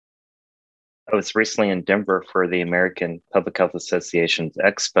I was recently in Denver for the American Public Health Association's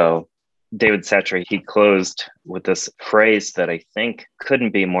Expo. David Satcher, he closed with this phrase that I think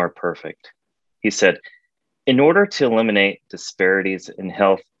couldn't be more perfect. He said, in order to eliminate disparities in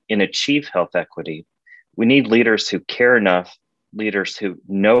health and achieve health equity, we need leaders who care enough, leaders who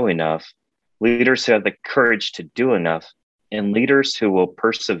know enough, leaders who have the courage to do enough, and leaders who will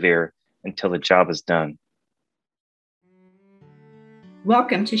persevere until the job is done.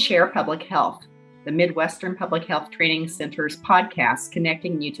 Welcome to Share Public Health, the Midwestern Public Health Training Center's podcast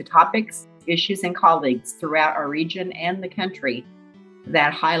connecting you to topics, issues, and colleagues throughout our region and the country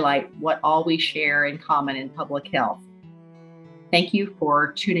that highlight what all we share in common in public health. Thank you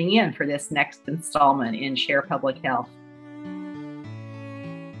for tuning in for this next installment in Share Public Health.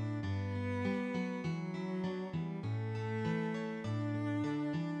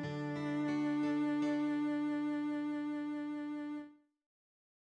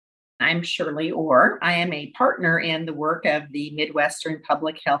 I'm Shirley Orr. I am a partner in the work of the Midwestern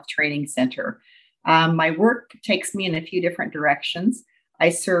Public Health Training Center. My work takes me in a few different directions. I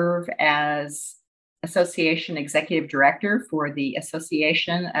serve as Association Executive Director for the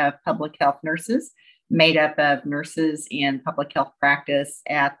Association of Public Health Nurses, made up of nurses in public health practice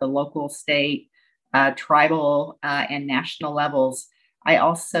at the local, state, tribal, and national levels. I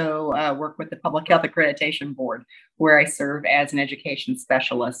also work with the Public Health Accreditation Board, where I serve as an education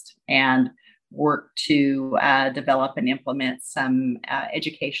specialist and work to develop and implement some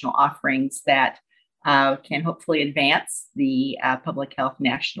educational offerings that can hopefully advance the public health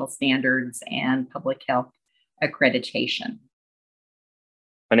national standards and public health accreditation.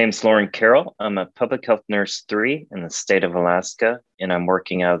 My name is Lauren Carroll. I'm a Public Health Nurse 3 in the state of Alaska, and I'm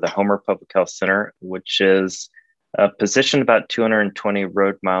working out of the Homer Public Health Center, which is positioned about 220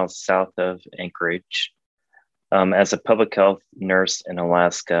 road miles south of Anchorage. As a public health nurse in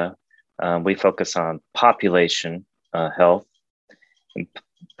Alaska, we focus on population health. And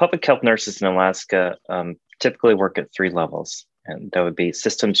public health nurses in Alaska typically work at 3 levels, and that would be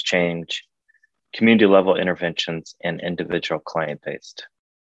systems change, community level interventions, and individual client-based.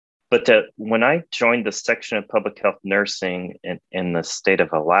 But when I joined the section of public health nursing in the state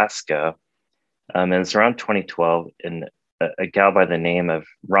of Alaska, and it was around 2012, and a gal by the name of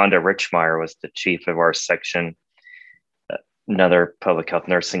Rhonda Richmeyer was the chief of our section, another public health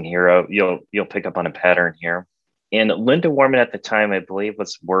nursing hero. You'll pick up on a pattern here. And Linda Warman at the time, I believe,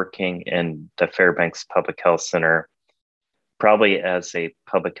 was working in the Fairbanks Public Health Center, probably as a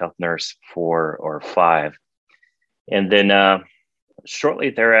public health nurse 4 or 5. And then shortly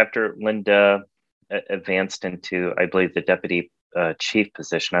thereafter, Linda advanced into, I believe, the deputy chief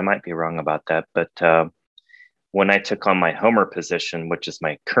position. I might be wrong about that, but when I took on my Homer position, which is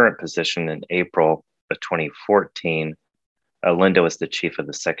my current position in April of 2014, Linda was the chief of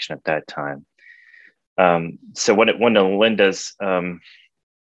the section at that time. So one of Linda's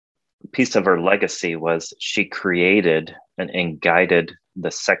piece of her legacy was she created and guided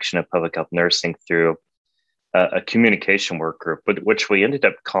the section of public health nursing through a communication work group, which we ended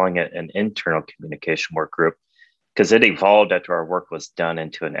up calling it an internal communication work group, because it evolved after our work was done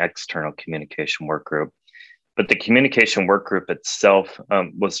into an external communication work group. But the communication work group itself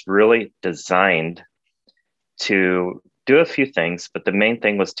was really designed to do a few things, but the main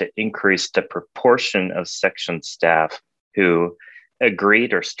thing was to increase the proportion of section staff who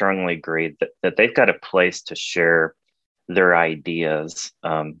agreed or strongly agreed that they've got a place to share their ideas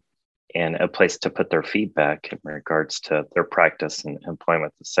and a place to put their feedback in regards to their practice and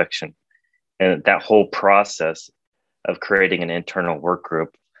employment with the section. And that whole process of creating an internal work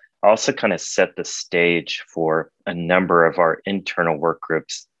group also kind of set the stage for a number of our internal work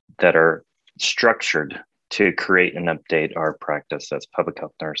groups that are structured to create and update our practice as public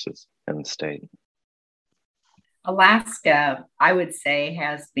health nurses in the state. Alaska, I would say,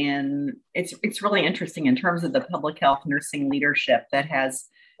 has been, it's really interesting in terms of the public health nursing leadership that has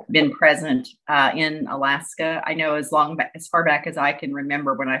been present in Alaska. I know as far back as I can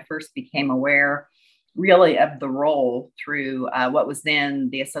remember, when I first became aware really of the role through what was then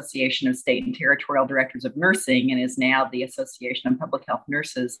the Association of State and Territorial Directors of Nursing and is now the Association of Public Health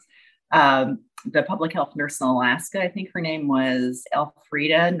Nurses. The public health nurse in Alaska, I think her name was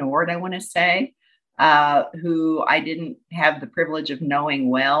Elfrida Nord, I want to say, who I didn't have the privilege of knowing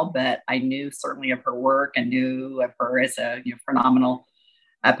well, but I knew certainly of her work and knew of her as a phenomenal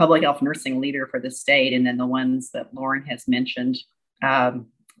public health nursing leader for the state. And then the ones that Lauren has mentioned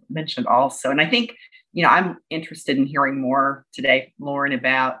also. And I think, I'm interested in hearing more today, Lauren,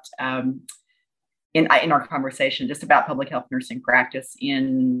 about in our conversation just about public health nursing practice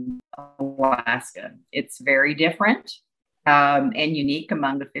in Alaska. It's very different. and unique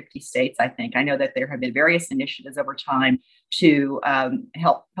among the 50 states, I think. I know that there have been various initiatives over time to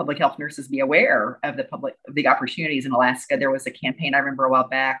help public health nurses be aware of the opportunities in Alaska. There was a campaign I remember a while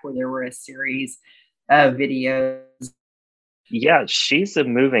back where there were a series of videos. Yeah, she's a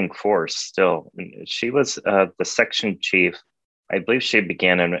moving force still. She was the section chief. I believe she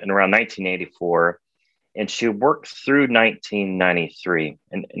began in around 1984, and she worked through 1993.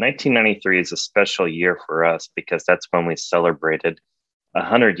 And 1993 is a special year for us because that's when we celebrated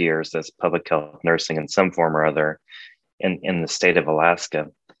 100 years as public health nursing in some form or other in the state of Alaska.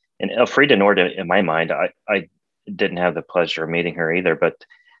 And Elfriede Nord, in my mind, I didn't have the pleasure of meeting her either, but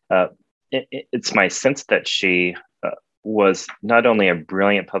it's my sense that she was not only a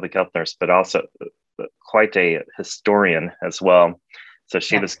brilliant public health nurse, but also quite a historian as well. So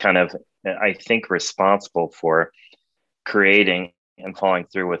she was kind of, I think, responsible for creating and following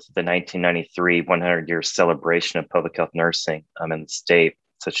through with the 1993 100-year celebration of public health nursing in the state.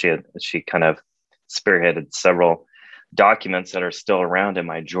 So she kind of spearheaded several documents that are still around in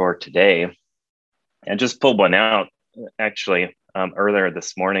my drawer today, and just pulled one out actually earlier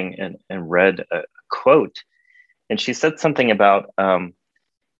this morning and read a quote. And she said something about,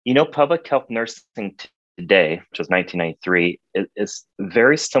 public health nursing today, which was 1993, is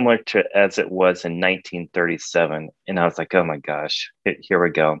very similar to as it was in 1937. And I was like, oh my gosh, here we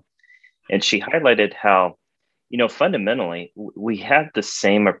go. And she highlighted how, fundamentally, we had the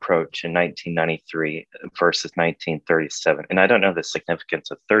same approach in 1993 versus 1937. And I don't know the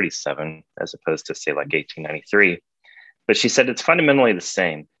significance of 37 as opposed to, say, like 1893. But she said it's fundamentally the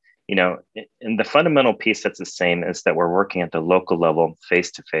same. And the fundamental piece that's the same is that we're working at the local level,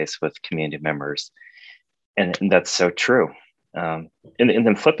 face to face with community members. And that's so true. And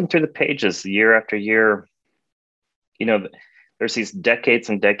then flipping through the pages year after year, there's these decades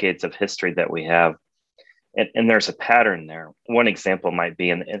and decades of history that we have. And there's a pattern there. One example might be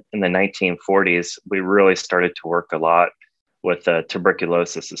in the 1940s, we really started to work a lot with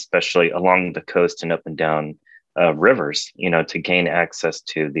tuberculosis, especially along the coast and up and down rivers, to gain access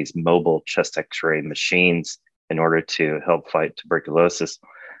to these mobile chest x-ray machines in order to help fight tuberculosis.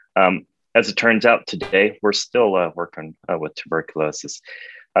 As it turns out today, we're still working with tuberculosis.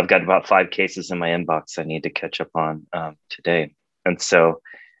 I've got about 5 cases in my inbox I need to catch up on today. And so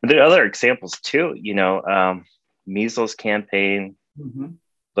there are other examples too, measles campaign,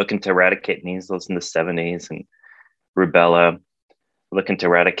 looking to eradicate measles in the 70s, and rubella, looking to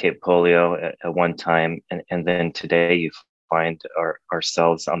eradicate polio at one time. And then today you find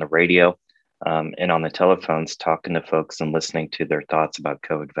ourselves on the radio and on the telephones talking to folks and listening to their thoughts about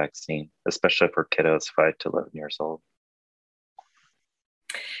COVID vaccine, especially for kiddos 5 to 11 years old.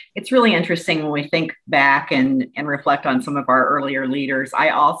 It's really interesting when we think back and reflect on some of our earlier leaders. I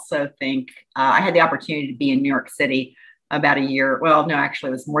also think I had the opportunity to be in New York City about a year. Well, no, actually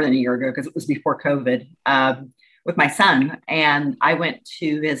it was more than a year ago because it was before COVID with my son. And I went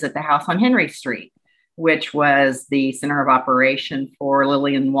to visit the house on Henry Street, which was the center of operation for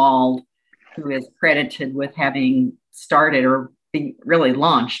Lillian Wald, who is credited with having started or really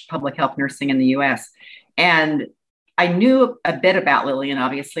launched public health nursing in the US. And I knew a bit about Lillian,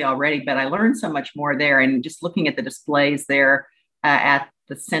 obviously, already, but I learned so much more there. And just looking at the displays there at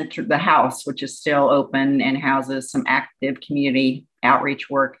the center, the house, which is still open and houses some active community outreach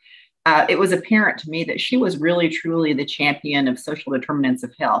work, it was apparent to me that she was really, truly the champion of social determinants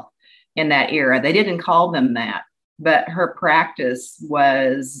of health in that era. They didn't call them that, but her practice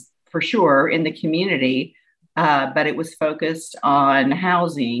was for sure in the community. But it was focused on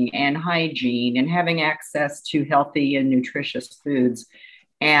housing and hygiene and having access to healthy and nutritious foods.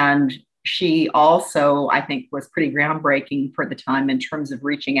 And she also, I think, was pretty groundbreaking for the time in terms of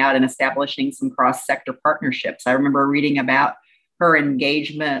reaching out and establishing some cross-sector partnerships. I remember reading about her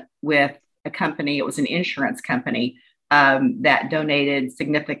engagement with a company, it was an insurance company, that donated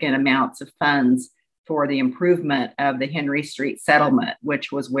significant amounts of funds for the improvement of the Henry Street settlement,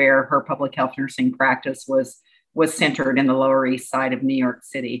 which was where her public health nursing practice was centered in the Lower East Side of New York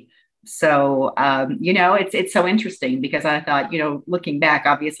City. So, it's so interesting because I thought, looking back,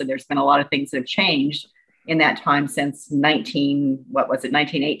 obviously there's been a lot of things that have changed in that time since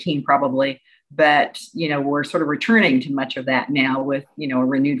 1918 probably. But, we're sort of returning to much of that now with, a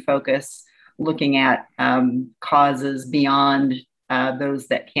renewed focus, looking at causes beyond those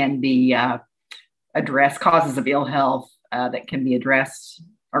that can be addressed, causes of ill health that can be addressed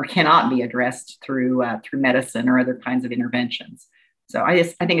or cannot be addressed through medicine or other kinds of interventions. So I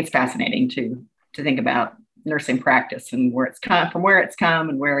think it's fascinating to think about nursing practice and where it's come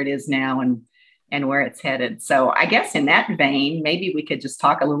and where it is now and where it's headed. So I guess in that vein, maybe we could just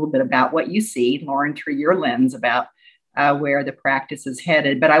talk a little bit about what you see, Lauren, through your lens about where the practice is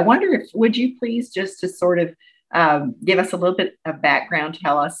headed. But I wonder if, would you please just to sort of give us a little bit of background,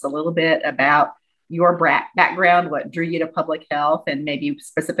 tell us a little bit about your background, what drew you to public health, and maybe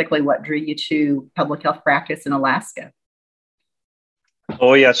specifically what drew you to public health practice in Alaska?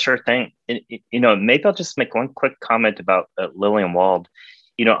 Oh yeah, sure thing. Maybe I'll just make one quick comment about Lillian Wald.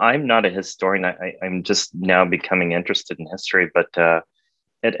 I'm not a historian. I'm just now becoming interested in history, but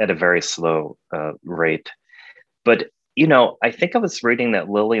at a very slow rate. But I think I was reading that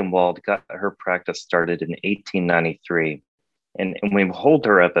Lillian Wald got her practice started in 1893, and we hold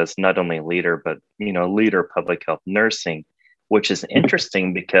her up as not only a leader, but leader of public health nursing, which is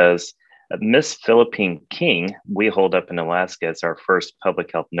interesting because Miss Philippine King, we hold up in Alaska as our first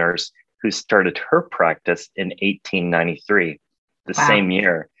public health nurse who started her practice in 1893, the Wow. same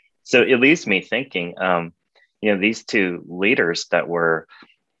year. So it leaves me thinking, these two leaders that were,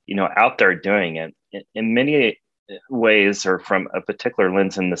 out there doing it in many ways or from a particular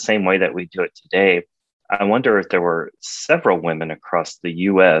lens in the same way that we do it today. I wonder if there were several women across the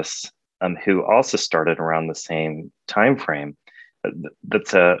U.S. Who also started around the same time frame.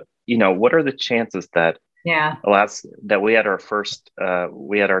 That's a what are the chances that Yeah. Alaska that we had our first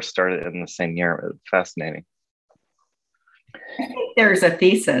we had our start in the same year? Fascinating. I think there's a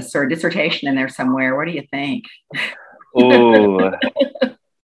thesis or a dissertation in there somewhere. What do you think? Oh,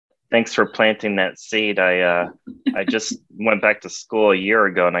 thanks for planting that seed. I just went back to school a year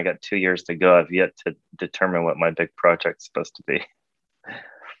ago, and I got 2 years to go. I've yet to determine what my big project's supposed to be.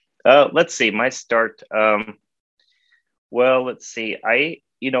 Let's see. My start. Well, let's see. I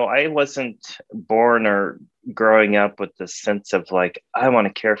wasn't born or growing up with the sense of like, I want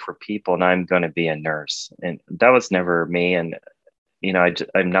to care for people and I'm going to be a nurse. And that was never me. And,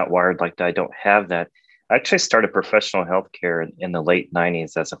 I'm not wired like that. I don't have that. I actually started professional healthcare in the late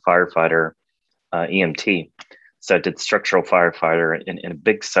 90s as a firefighter, EMT. So I did structural firefighter in a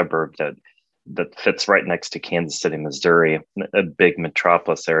big suburb that fits right next to Kansas City, Missouri, a big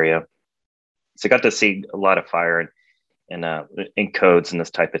metropolis area. So I got to see a lot of fire and in codes and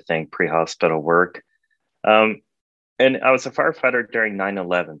this type of thing, pre-hospital work. Um, and I was a firefighter during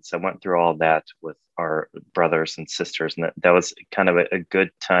 9/11. So I went through all that with our brothers and sisters. And that was kind of a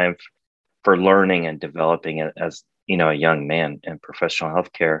good time for learning and developing it as, a young man in professional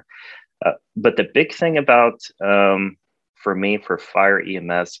healthcare. But the big thing about, for me, for fire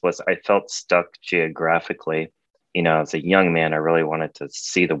EMS was I felt stuck geographically. As a young man, I really wanted to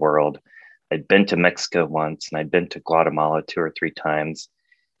see the world. I'd been to Mexico once and I'd been to Guatemala 2 or 3 times,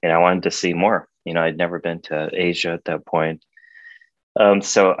 and I wanted to see more. I'd never been to Asia at that point.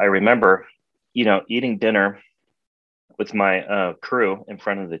 So I remember, eating dinner with my crew in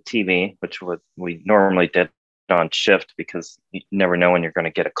front of the TV, which we normally did on shift because you never know when you're going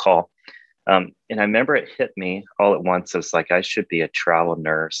to get a call. And I remember it hit me all at once. It was like, I should be a travel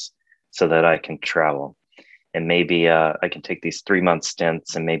nurse so that I can travel. And maybe I can take these 3-month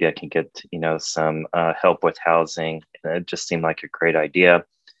stints and maybe I can get, some help with housing. And it just seemed like a great idea.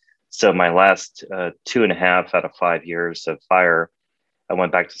 So my last 2.5 out of 5 years of fire, I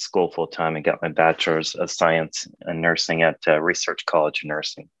went back to school full time and got my bachelor's of science in nursing at Research College of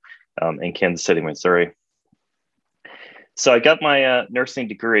Nursing in Kansas City, Missouri. So I got my nursing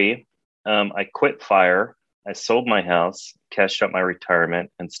degree. I quit fire. I sold my house, cashed out my retirement,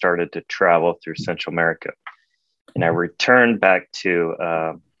 and started to travel through Central America. And I returned back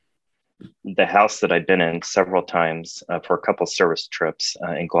to the house that I'd been in several times for a couple service trips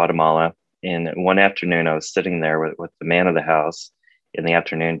in Guatemala. And one afternoon, I was sitting there with the man of the house in the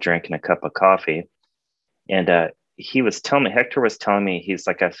afternoon, drinking a cup of coffee. And he was telling me, Hector was telling me, he's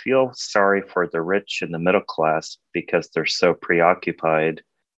like, I feel sorry for the rich and the middle class because they're so preoccupied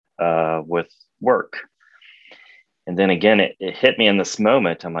with work. And then again, it hit me in this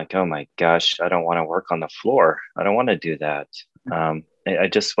moment. I'm like, oh my gosh, I don't want to work on the floor. I don't want to do that. I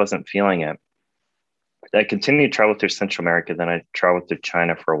just wasn't feeling it. I continued to travel through Central America. Then I traveled through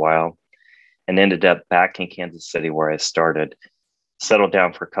China for a while and ended up back in Kansas City where I started, settled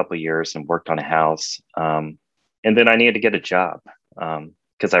down for a couple of years and worked on a house. And then I needed to get a job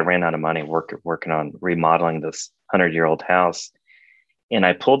because I ran out of money working on remodeling this 100-year-old house. And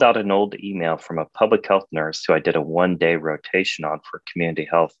I pulled out an old email from a public health nurse who I did a 1-day rotation on for community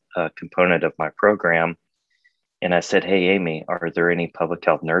health component of my program. And I said, hey, Amy, are there any public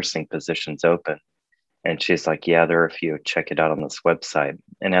health nursing positions open? And she's like, yeah, there are a few. Check it out on this website.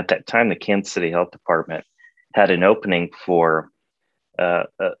 And at that time, the Kansas City Health Department had an opening for a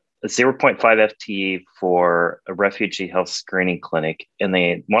 0.5 FTE for a refugee health screening clinic. And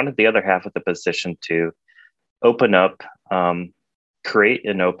they wanted the other half of the position to open up, create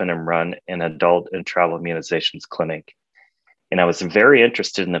and open and run an adult and travel immunizations clinic And I was very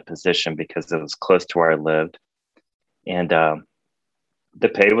interested in the position because it was close to where I lived. And the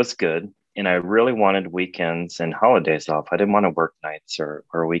pay was good. And I really wanted weekends and holidays off. I didn't want to work nights or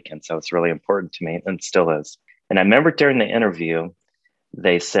weekends. That was really important to me and still is. And I remember during the interview,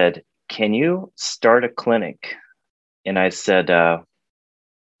 they said, "Can you start a clinic?" And I said,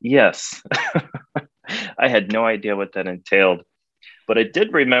 yes. I had no idea what that entailed. But I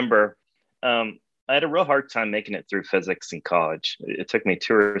did remember I had a real hard time making it through physics in college. It took me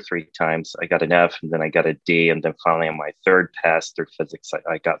 2 or 3 times. I got an F and then I got a D. And then finally, on my third pass through physics,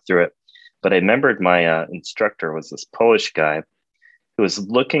 I got through it. But I remembered my instructor was this Polish guy who was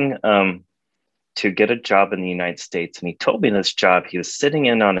looking to get a job in the United States. And he told me this job, he was sitting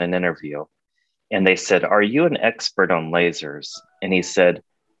in on an interview and they said, "Are you an expert on lasers?" And he said,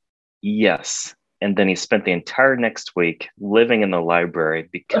 "Yes." And then he spent the entire next week living in the library,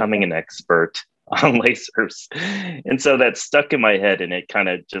 becoming an expert on lasers. And so that stuck in my head and it kind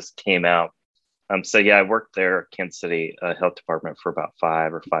of just came out. So yeah, I worked there at Kansas City Health Department for about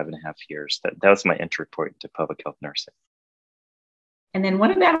 5 or 5.5 years. That was my entry point to public health nursing. And then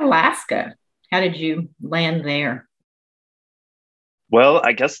what about Alaska? How did you land there? Well,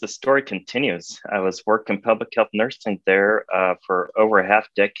 I guess the story continues. I was working public health nursing there for over a half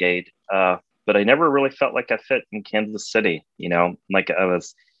decade, but I never really felt like I fit in Kansas City. Like I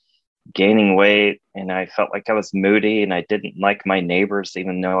was gaining weight and I felt like I was moody and I didn't like my neighbors,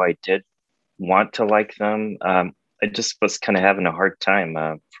 even though I did want to like them. I just was kind of having a hard time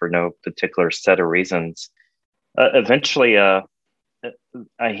for no particular set of reasons. Eventually, I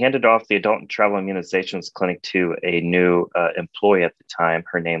handed off the adult and travel immunizations clinic to a new employee at the time.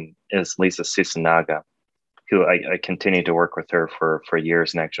 Her name is Lisa Susanaga, who I continue to work with her for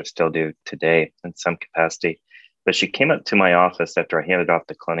years and actually still do today in some capacity. But she came up to my office after I handed off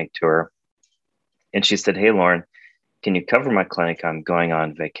the clinic to her. And she said, "Hey, Lauren, can you cover my clinic? I'm going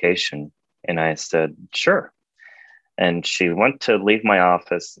on vacation." And I said, "Sure." And she went to leave my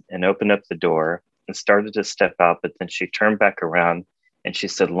office and opened up the door and started to step out. But then she turned back around and she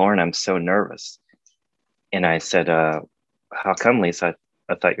said, "Lauren, I'm so nervous." And I said, "How come, Lisa?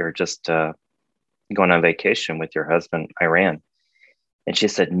 I thought you were just going on vacation with your husband, Iran." And she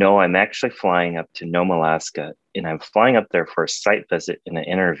said, "No, I'm actually flying up to Nome, Alaska, and I'm flying up there for a site visit and an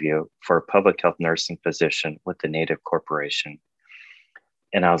interview for a public health nursing position with the Native Corporation."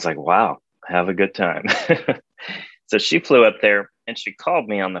 And I was like, "Wow, have a good time." So she flew up there and she called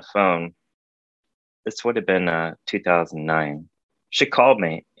me on the phone. This would have been 2009. She called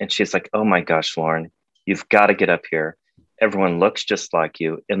me and she's like, "Oh my gosh, Lauren, you've got to get up here. Everyone looks just like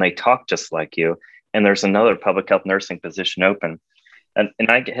you and they talk just like you. And there's another public health nursing position open." And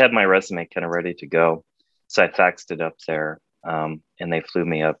I had my resume kind of ready to go. So I faxed it up there and they flew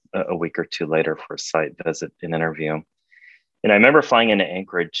me up a week or two later for a site visit and interview. And I remember flying into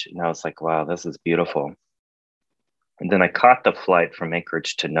Anchorage and I was like, "Wow, this is beautiful." And then I caught the flight from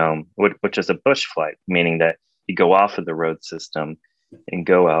Anchorage to Nome, which is a bush flight, meaning that you go off of the road system and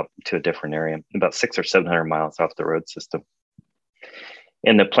go out to a different area, about 600 or 700 miles off the road system.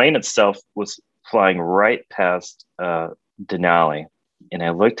 And the plane itself was flying right past Denali. And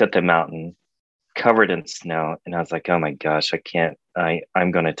I looked at the mountain covered in snow and I was like, "Oh my gosh,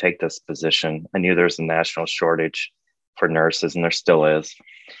 I'm going to take this position." I knew there's a national shortage for nurses and there still is.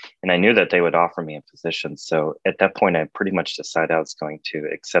 And I knew that they would offer me a position. So at that point, I pretty much decided I was going to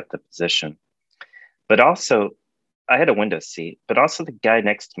accept the position. But also, I had a window seat, but also the guy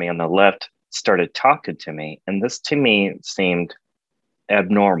next to me on the left started talking to me. And this to me seemed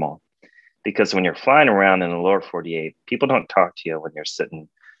abnormal because when you're flying around in the lower 48, people don't talk to you when you're sitting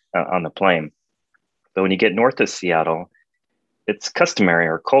on the plane. But when you get north of Seattle, it's customary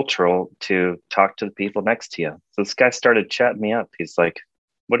or cultural to talk to the people next to you. So this guy started chatting me up. He's like,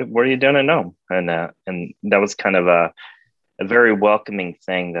 what are you doing at Nome?" And that was kind of a very welcoming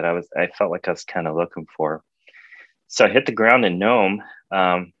thing that I felt like I was kind of looking for. So I hit the ground in Nome.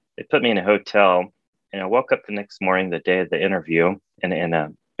 They put me in a hotel and I woke up the next morning, the day of the interview, in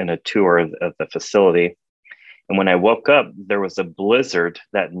a tour of the facility. And when I woke up, there was a blizzard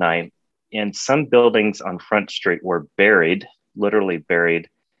that night and some buildings on Front Street were buried, literally buried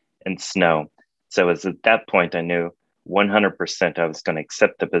in snow. So it was at that point I knew 100% I was going to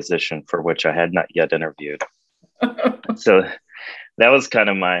accept the position for which I had not yet interviewed. So that was kind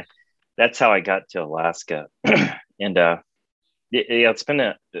of that's how I got to Alaska. And it's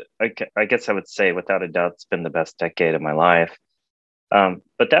been I guess I would say without a doubt, it's been the best decade of my life.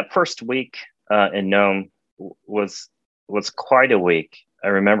 But that first week in Nome was quite a week. I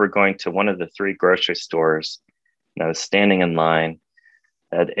remember going to one of the 3 grocery stores and I was standing in line.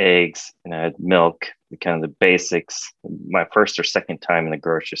 I had eggs, and I had milk, kind of the basics. My first or second time in the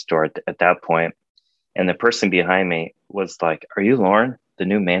grocery store at that point. And the person behind me was like, "Are you Lauren, the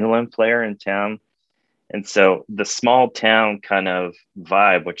new mandolin player in town?" And so the small town kind of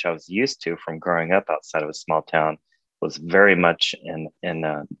vibe, which I was used to from growing up outside of a small town, was very much in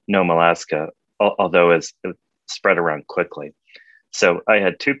Nome, Alaska, although it spread around quickly. So I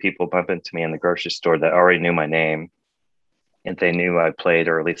had two people bump into me in the grocery store that already knew my name, and they knew I played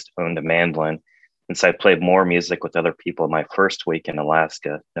or at least owned a mandolin. And so I played more music with other people my first week in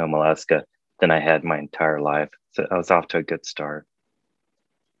Alaska, Nome, Alaska, than I had my entire life. So I was off to a good start.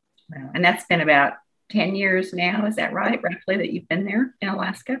 Wow. And that's been about 10 years now. Is that right, roughly, that you've been there in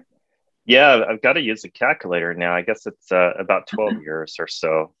Alaska? Yeah, I've got to use a calculator now. I guess it's about 12 years or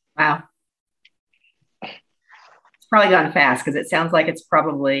so. Wow. It's probably gone fast because it sounds like it's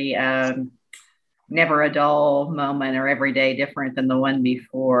probably never a dull moment or every day different than the one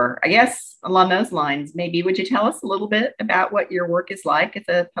before. I guess along those lines, maybe would you tell us a little bit about what your work is like as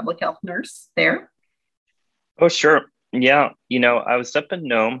a public health nurse there? Oh, sure. Yeah. I was up in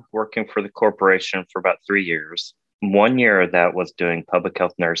Nome working for the corporation for about 3 years. 1 year of that was doing public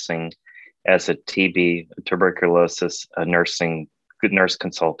health nursing as a TB, tuberculosis nursing nurse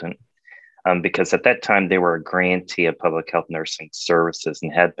consultant. Because at that time they were a grantee of public health nursing services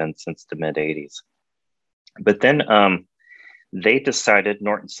and had been since the mid 80s. But then they decided,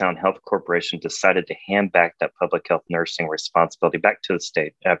 Norton Sound Health Corporation decided to hand back that public health nursing responsibility back to the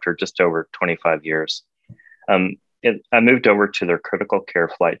state after just over 25 years. I moved over to their critical care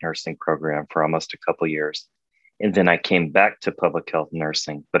flight nursing program for almost a couple of years. And then I came back to public health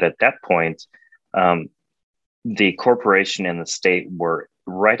nursing. But at that point, the corporation and the state were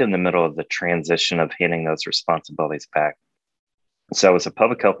right in the middle of the transition of handing those responsibilities back. So I was a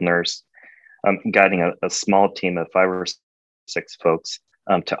public health nurse, guiding a small team of 5 or 6 folks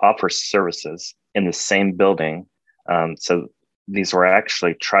to offer services in the same building. So these were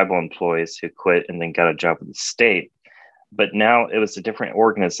actually tribal employees who quit and then got a job with the state. But now it was a different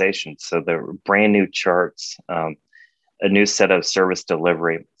organization. So there were brand new charts, a new set of service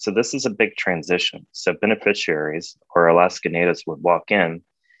delivery. So this is a big transition. So beneficiaries or Alaska Natives would walk in,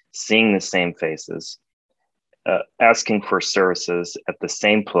 seeing the same faces, asking for services at the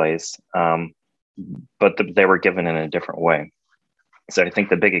same place, but they were given in a different way. So I think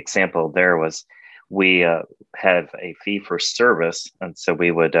the big example there was we have a fee for service. And so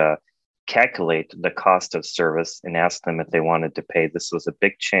we would calculate the cost of service and ask them if they wanted to pay. This was a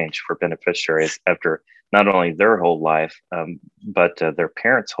big change for beneficiaries after not only their whole life, but their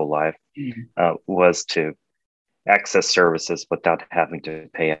parents' whole life was to access services without having to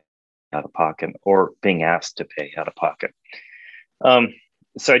pay out of pocket or being asked to pay out of pocket.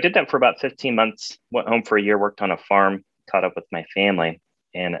 So I did that for about 15 months, went home for a year, worked on a farm, caught up with my family,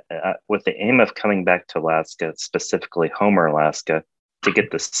 and with the aim of coming back to Alaska, specifically Homer, Alaska, to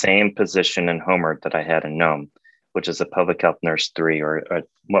get the same position in Homer that I had in Nome, which is a public health nurse 3 or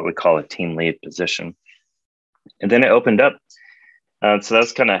what we call a team lead position. And then it opened up. So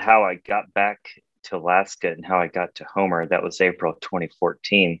that's kind of how I got back to Alaska and how I got to Homer. That was April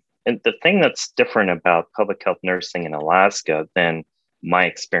 2014. And the thing that's different about public health nursing in Alaska than my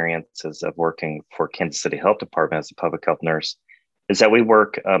experiences of working for Kansas City Health Department as a public health nurse is that we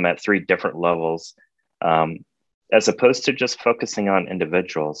work at 3 different levels. As opposed to just focusing on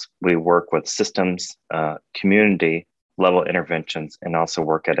individuals, we work with systems, community level interventions, and also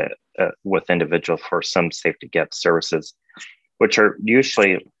work at it with individuals for some safety gap services, which are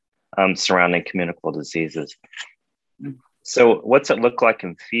usually surrounding communicable diseases. So what's it look like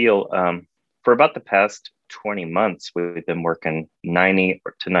and feel? For about the past 20 months, we've been working 90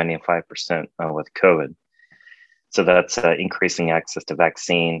 to 95% with COVID. So that's increasing access to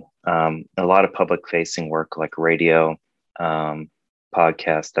vaccine, a lot of public facing work like radio,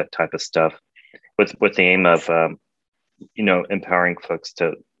 podcast, that type of stuff, with the aim of empowering folks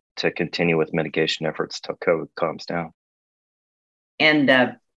to continue with mitigation efforts till COVID calms down.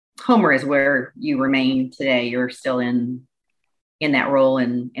 And Homer is where you remain today. You're still in that role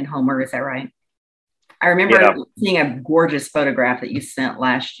in Homer, is that right? I remember seeing a gorgeous photograph that you sent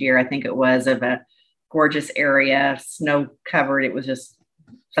last year. I think it was of a gorgeous area, snow covered. It was just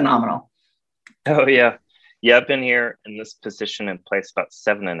phenomenal. Oh yeah. Yeah, I've been here in this position in place about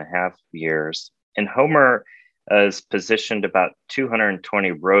 7.5 years. And Homer is positioned about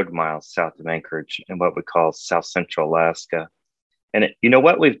 220 road miles south of Anchorage in what we call South Central Alaska. And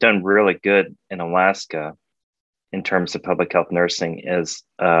what we've done really good in Alaska in terms of public health nursing is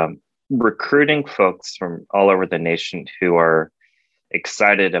recruiting folks from all over the nation who are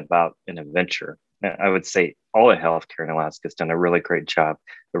excited about an adventure. I would say all of healthcare in Alaska has done a really great job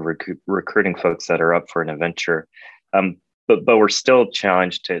of recruiting folks that are up for an adventure. But we're still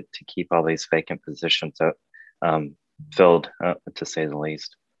challenged to keep all these vacant positions filled, to say the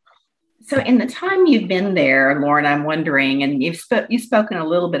least. So, in the time you've been there, Lauren, I'm wondering, and you've spoken a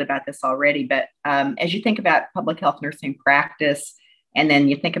little bit about this already, but as you think about public health nursing practice, and then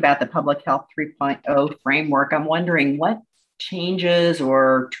you think about the Public Health 3.0 framework, I'm wondering what changes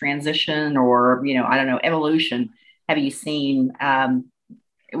or transition or, I don't know, evolution have you seen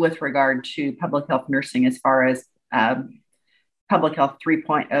with regard to public health nursing as far as Public Health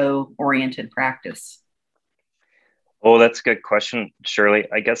 3.0 oriented practice? Oh, that's a good question, Shirley.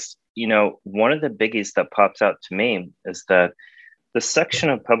 I guess, one of the biggies that pops out to me is that the section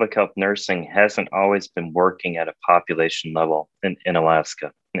of public health nursing hasn't always been working at a population level in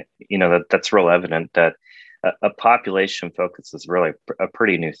Alaska. That's real evident that a population focus is really a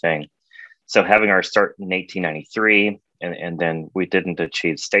pretty new thing. So having our start in 1893, and then we didn't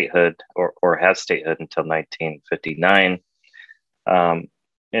achieve statehood or have statehood until 1959.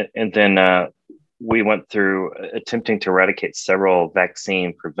 And then we went through attempting to eradicate several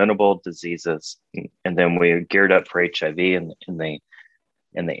vaccine preventable diseases, and then we geared up for HIV in the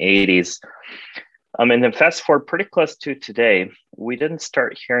 80s. And then fast forward pretty close to today, we didn't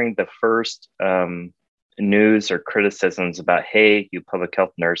start hearing the first news or criticisms about, hey, you public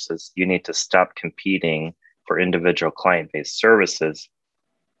health nurses, you need to stop competing for individual client-based services,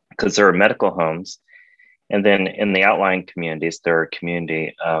 because there are medical homes. And then in the outlying communities, there are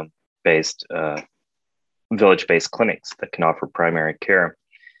community-based, village-based clinics that can offer primary care.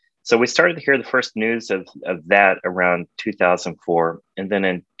 So we started to hear the first news of that around 2004. And then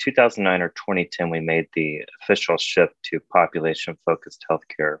in 2009 or 2010, we made the official shift to population-focused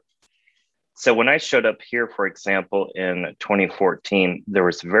healthcare. So when I showed up here, for example, in 2014, there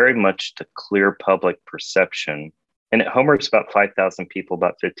was very much the clear public perception. And at Homer, it's about 5,000 people,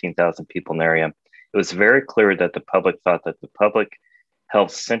 about 15,000 people in the area. It was very clear that the public thought that the public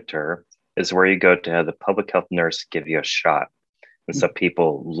health center is where you go to have the public health nurse give you a shot. And so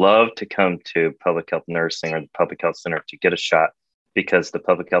people love to come to public health nursing or the public health center to get a shot, because the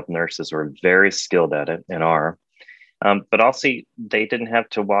public health nurses were very skilled at it and are. But also, they didn't have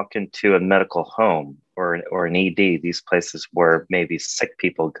to walk into a medical home or an ED, these places where maybe sick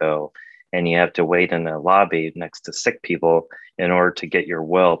people go, and you have to wait in a lobby next to sick people in order to get your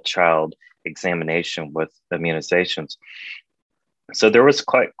well child examination with immunizations. So there was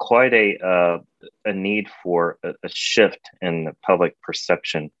quite a need for a shift in the public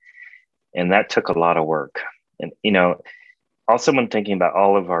perception, and that took a lot of work. And also, when thinking about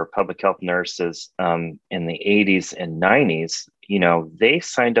all of our public health nurses in the 80s and 90s, they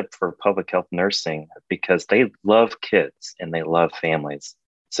signed up for public health nursing because they love kids and they love families.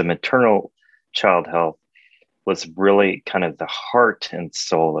 So maternal child health was really kind of the heart and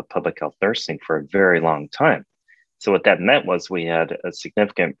soul of public health nursing for a very long time. So what that meant was we had a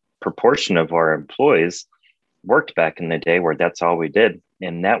significant proportion of our employees worked back in the day where that's all we did,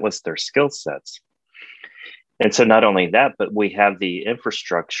 and that was their skill sets. And so not only that, but we have the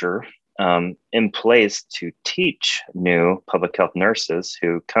infrastructure in place to teach new public health nurses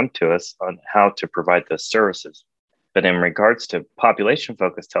who come to us on how to provide those services. But in regards to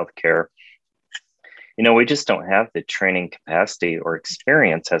population-focused healthcare, we just don't have the training capacity or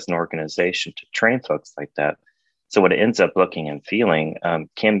experience as an organization to train folks like that. So what it ends up looking and feeling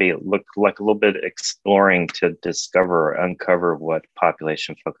can look like a little bit exploring to discover or uncover what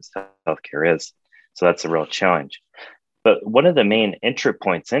population-focused healthcare is. So that's a real challenge. But one of the main entry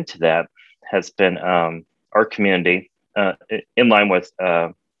points into that has been our community, in line with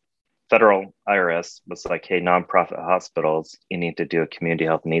federal IRS, was like, hey, nonprofit hospitals, you need to do a community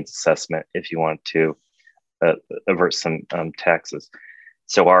health needs assessment if you want to avert some taxes.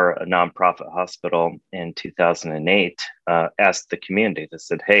 So our nonprofit hospital in 2008 asked the community, they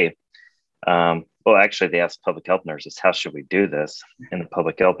said, hey, they asked public health nurses, how should we do this? And the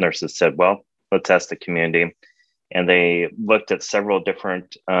public health nurses said, well, let's ask the community. And they looked at several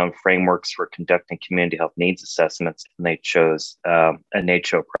different frameworks for conducting community health needs assessments, and they chose a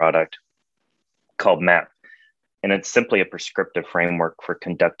NACCHO product called MAP. And it's simply a prescriptive framework for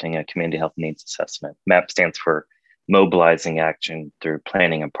conducting a community health needs assessment. MAP stands for Mobilizing Action Through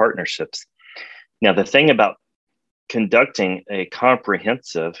Planning and Partnerships. Now, the thing about conducting a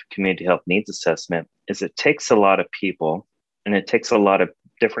comprehensive community health needs assessment is it takes a lot of people, and it takes a lot of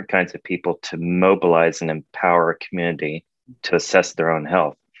different kinds of people to mobilize and empower a community to assess their own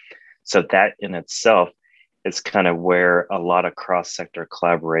health. So that in itself is kind of where a lot of cross-sector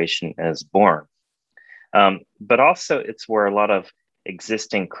collaboration is born. But also it's where a lot of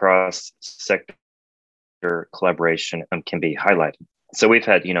existing cross-sector collaboration can be highlighted. So we've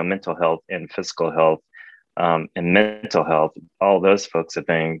had, mental health and physical health and mental health. All those folks have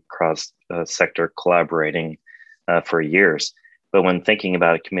been cross sector collaborating for years. But when thinking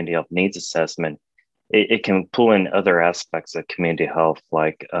about a community health needs assessment, it can pull in other aspects of community health,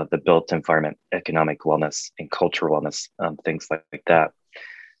 like the built environment, economic wellness, and cultural wellness, things like that.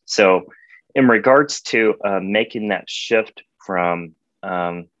 So in regards to making that shift from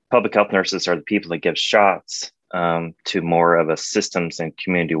public health nurses are the people that give shots to more of a systems and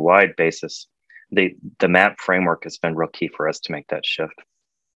community-wide basis, the MAP framework has been real key for us to make that shift.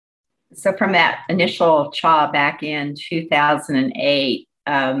 So from that initial CHA back in 2008,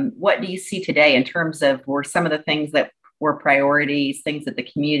 what do you see today in terms of were some of the things that were priorities, things that the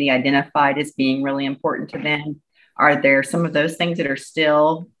community identified as being really important to them? Are there some of those things that are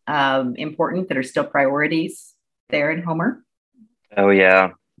still important, that are still priorities there in Homer? Oh,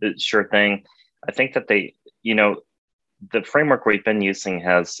 yeah, sure thing. I think that the framework we've been using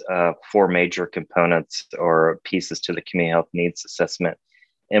has 4 major components or pieces to the community health needs assessment.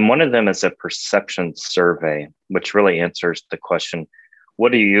 And one of them is a perception survey, which really answers the question,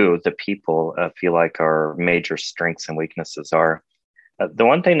 what do you, the people, feel like our major strengths and weaknesses are? The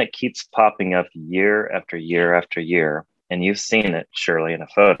one thing that keeps popping up year after year after year, and you've seen it surely in a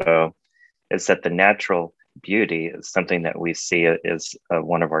photo, is that the natural beauty is something that we see is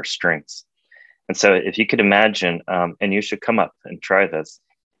one of our strengths. And so if you could imagine, and you should come up and try this,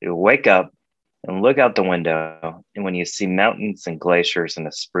 you wake up and look out the window, and when you see mountains and glaciers in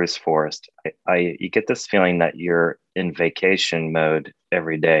a spruce forest, you get this feeling that you're in vacation mode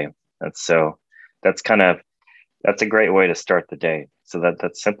every day. And so that's a great way to start the day. So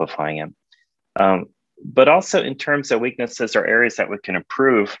that's simplifying it. But also in terms of weaknesses or areas that we can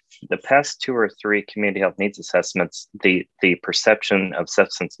improve, the past 2 or 3 community health needs assessments, the perception of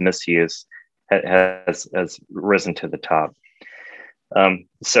substance misuse has risen to the top.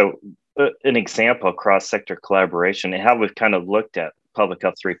 So an example, cross-sector collaboration, and how we've kind of looked at Public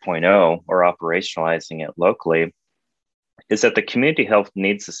Health 3.0 or operationalizing it locally, is that the community health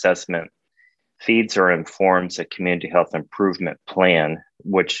needs assessment feeds or informs a community health improvement plan,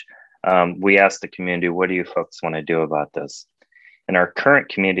 which we ask the community, what do you folks want to do about this? And our current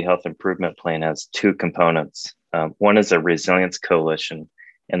community health improvement plan has 2 components. One is a resilience coalition,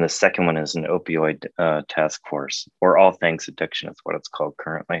 and the second one is an opioid task force, or all things addiction is what it's called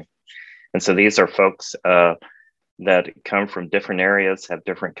currently. And so these are folks that come from different areas, have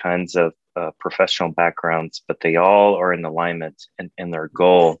different kinds of professional backgrounds, but they all are in alignment in their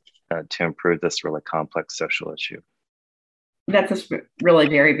goal to improve this really complex social issue. That's just really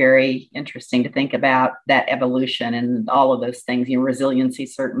very, very interesting to think about that evolution and all of those things. Resiliency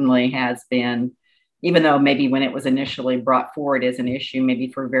certainly has been, even though maybe when it was initially brought forward as an issue, maybe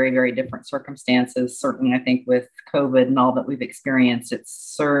for very, very different circumstances, certainly I think with COVID and all that we've experienced, it's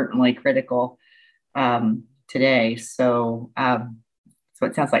certainly critical today. So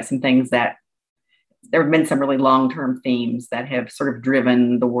it sounds like some things that there have been some really long-term themes that have sort of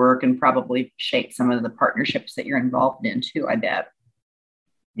driven the work and probably shaped some of the partnerships that you're involved in too, I bet.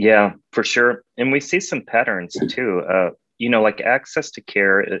 Yeah, for sure. And we see some patterns too. Like access to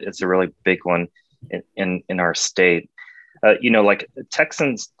care is a really big one in our state. Like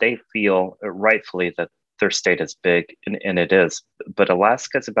Texans, they feel rightfully that their state is big, and it is, but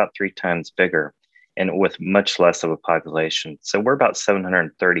Alaska is about 3 times bigger and with much less of a population. So we're about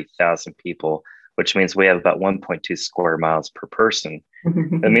 730,000 people, which means we have about 1.2 square miles per person.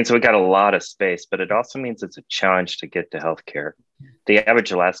 That means we got a lot of space, but it also means it's a challenge to get to healthcare. The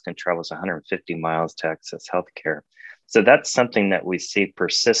average Alaskan travels 150 miles to access healthcare. So that's something that we see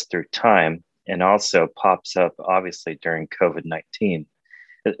persist through time and also pops up obviously during COVID-19.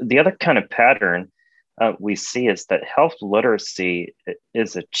 The other kind of pattern we see is that health literacy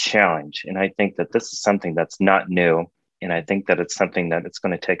is a challenge. And I think that this is something that's not new. And I think that it's something that it's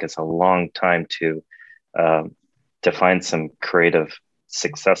going to take us a long time to find some creative,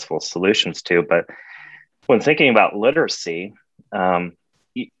 successful solutions to. But when thinking about literacy,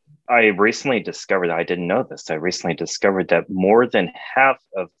 I recently discovered, I didn't know this, I recently discovered that more than half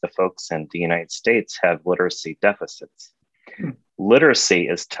of the folks in the United States have literacy deficits. Literacy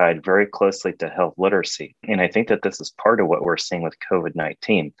is tied very closely to health literacy. And I think that this is part of what we're seeing with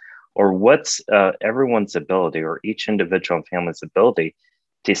COVID-19, or what's everyone's ability, or each individual and family's ability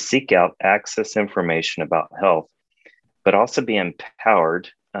to seek out access information about health, but also be empowered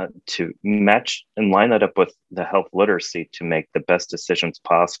to match and line that up with the health literacy to make the best decisions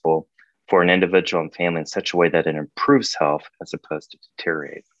possible for an individual and family in such a way that it improves health as opposed to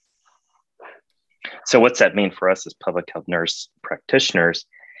deteriorate. So what's that mean for us as public health nurse practitioners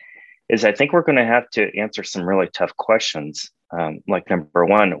is I think we're going to have to answer some really tough questions. Like number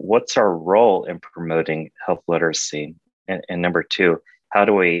one, what's our role in promoting health literacy? And number two, how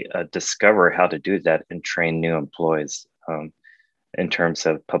do we discover how to do that and train new employees in terms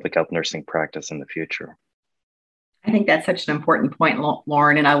of public health nursing practice in the future? I think that's such an important point,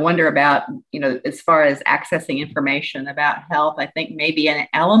 Lauren. And I wonder about, as far as accessing information about health, I think maybe an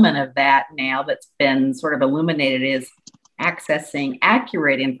element of that now that's been sort of illuminated is accessing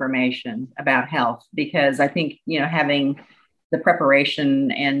accurate information about health. Because I think, having the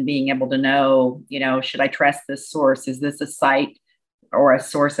preparation and being able to know, should I trust this source? Is this a site or a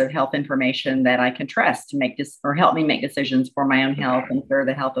source of health information that I can trust to make this or help me make decisions for my own health and for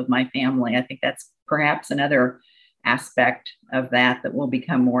the health of my family? I think that's perhaps another aspect of that will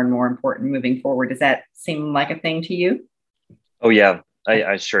become more and more important moving forward. Does that seem like a thing to you? Oh, yeah,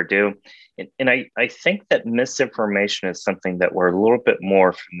 I sure do. And I think that misinformation is something that we're a little bit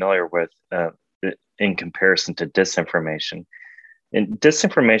more familiar with in comparison to disinformation. And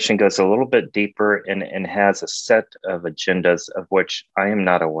disinformation goes a little bit deeper and has a set of agendas of which I am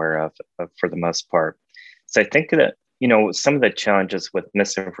not aware of for the most part. So I think that, some of the challenges with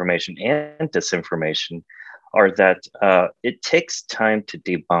misinformation and disinformation are that it takes time to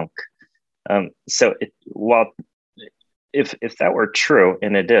debunk. While if that were true,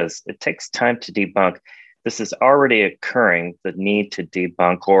 and it is, it takes time to debunk. This is already occurring, the need to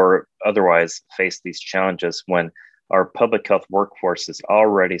debunk or otherwise face these challenges when our public health workforce is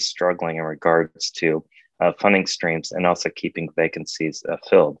already struggling in regards to funding streams and also keeping vacancies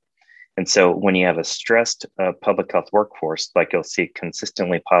filled. And so when you have a stressed public health workforce, like you'll see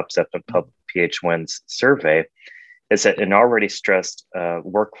consistently pops up in PHWIN's survey, is that an already stressed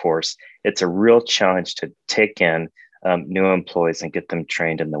workforce, it's a real challenge to take in new employees and get them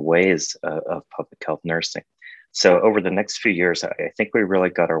trained in the ways of public health nursing. So over the next few years, I think we really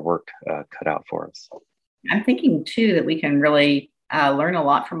got our work cut out for us. I'm thinking too that we can really learn a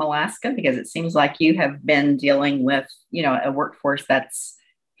lot from Alaska, because it seems like you have been dealing with, a workforce that's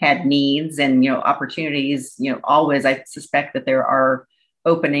had needs and, opportunities, always. I suspect that there are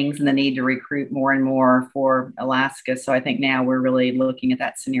openings and the need to recruit more and more for Alaska. So I think now we're really looking at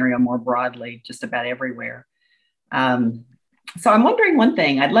that scenario more broadly, just about everywhere. So I'm wondering one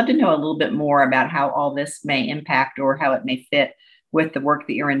thing. I'd love to know a little bit more about how all this may impact or how it may fit with the work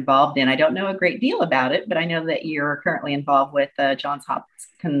that you're involved in. I don't know a great deal about it, but I know that you're currently involved with Johns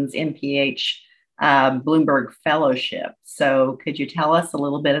Hopkins MPH Bloomberg Fellowship. So could you tell us a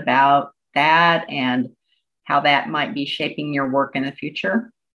little bit about that and how that might be shaping your work in the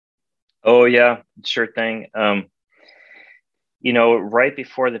future? Oh, yeah, sure thing. Right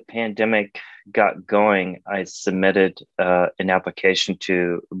before the pandemic got going, I submitted an application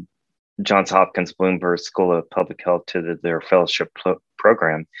to Johns Hopkins Bloomberg School of Public Health to their fellowship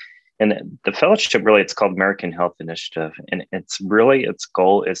program. And the fellowship, really, it's called American Health Initiative. And its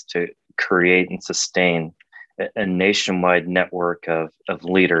goal is to create and sustain a nationwide network of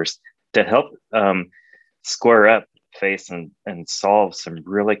leaders to help square up, face, and solve some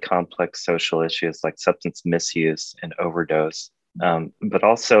really complex social issues like substance misuse and overdose, but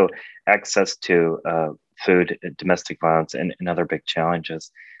also access to food, domestic violence, and other big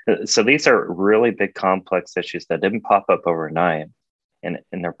challenges. So these are really big, complex issues that didn't pop up overnight, and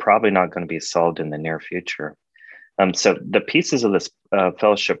they're probably not going to be solved in the near future. So the pieces of this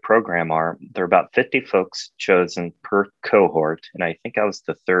fellowship program there are about 50 folks chosen per cohort, and I think I was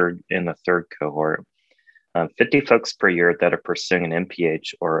the third in the third cohort. 50 folks per year that are pursuing an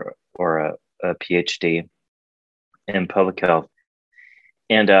MPH or a PhD in public health.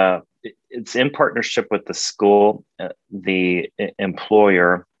 And it's in partnership with the school, the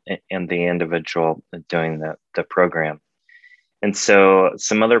employer, and the individual doing the program. And so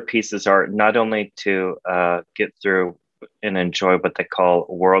some other pieces are not only to get through and enjoy what they call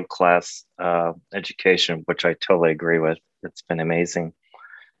world-class education, which I totally agree with. It's been amazing.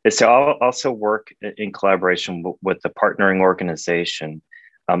 Is to also work in collaboration with the partnering organization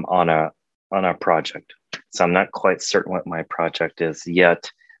on a project. So I'm not quite certain what my project is yet,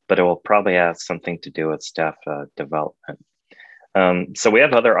 but it will probably have something to do with staff development. So we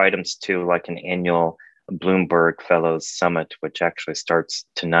have other items too, like an annual Bloomberg Fellows Summit, which actually starts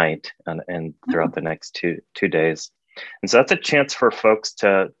tonight and throughout the next two days. And so that's a chance for folks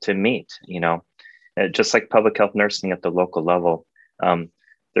to meet, just like public health nursing at the local level.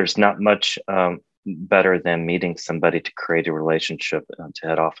 There's not much better than meeting somebody to create a relationship to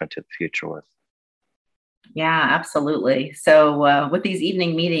head off into the future with. Yeah, absolutely. So with these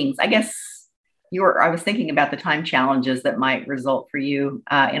evening meetings, I guess I was thinking about the time challenges that might result for you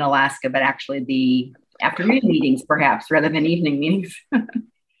in Alaska, but actually the afternoon meetings perhaps rather than evening meetings.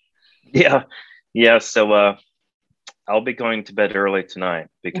 Yeah. Yeah. So I'll be going to bed early tonight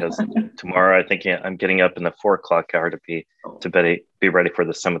because tomorrow I think I'm getting up in the 4 o'clock hour to be ready for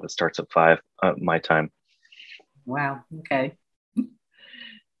the summit that starts at 5 my time. Wow. Okay.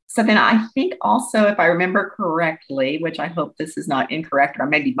 So then I think also, if I remember correctly, which I hope this is not incorrect or I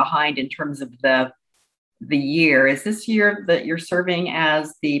may be behind in terms of the year, is this year that you're serving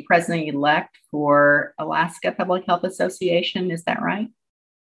as the president-elect for Alaska Public Health Association? Is that right?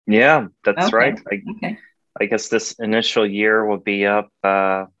 Yeah, that's Okay. right. Okay. I guess this initial year will be up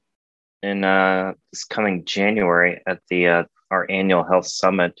in this coming January at the our annual health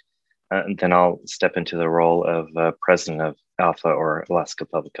summit, and then I'll step into the role of president of ALPHA, or Alaska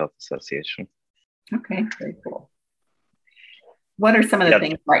Public Health Association. Okay. Very cool. What are some of the Yeah,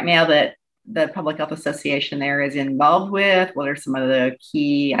 things right now that the Public Health Association there is involved with? What are some of the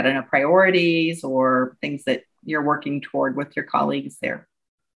key, I don't know, priorities or things that you're working toward with your colleagues there?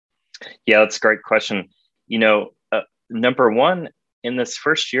 yeah, that's a great question. You know, number one, in this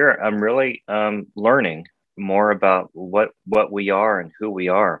first year, I'm really learning more about what we are and who we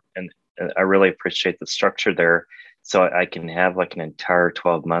are, and I really appreciate the structure there. So I can have like an entire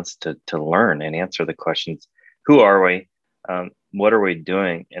 12 months to learn and answer the questions: Who are we? What are we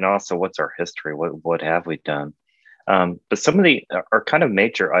doing? And also, what's our history? What have we done? But some of the our kind of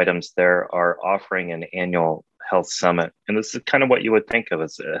major items there are offering an annual health summit, and this is kind of what you would think of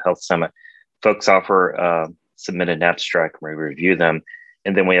as a health summit. Folks offer submit an abstract, we review them,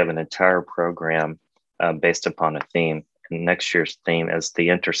 and then we have an entire program based upon a theme. And next year's theme is the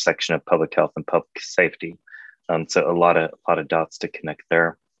intersection of public health and public safety. So a lot of dots to connect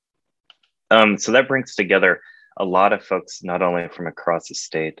there. So that brings together a lot of folks, not only from across the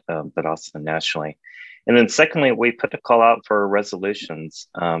state, but also nationally. And then secondly, we put a call out for resolutions,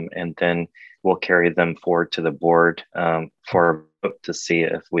 and then we'll carry them forward to the board for a vote to see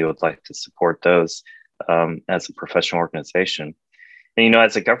if we would like to support those as a professional organization. And,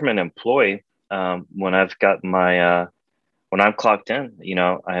 as a government employee, when I've got when I'm clocked in,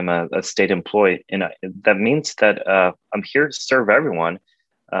 I'm a state employee, and that means that I'm here to serve everyone,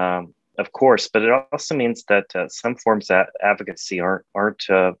 of course, but it also means that some forms of advocacy aren't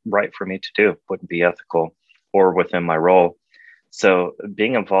right for me to do, wouldn't be ethical or within my role. So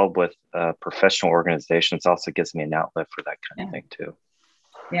being involved with professional organizations also gives me an outlet for that kind of thing too.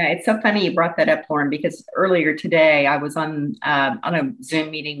 Yeah, it's so funny you brought that up, Lauren, because earlier today I was on a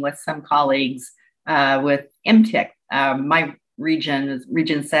Zoom meeting with some colleagues with MTIC, my region is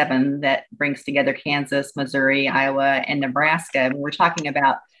Region 7 that brings together Kansas, Missouri, Iowa, and Nebraska. And we're talking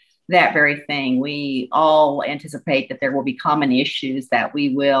about that very thing. We all anticipate that there will be common issues that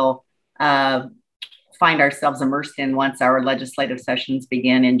we will find ourselves immersed in once our legislative sessions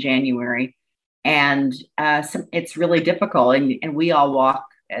begin in January. And it's really difficult. And we all walk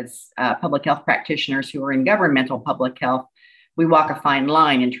as public health practitioners who are in governmental public health. We walk a fine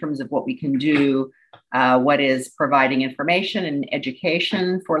line in terms of what we can do, what is providing information and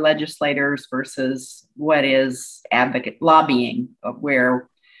education for legislators versus what is advocate lobbying, where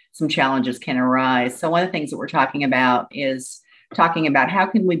some challenges can arise. So one of the things that we're talking about is talking about how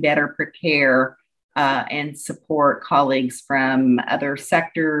can we better prepare and support colleagues from other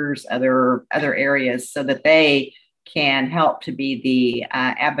sectors, other areas, so that they can help to be the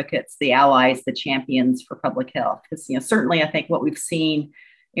advocates, the allies, the champions for public health. Because certainly, I think what we've seen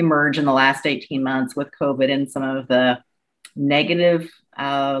emerge in the last 18 months with COVID and some of the negative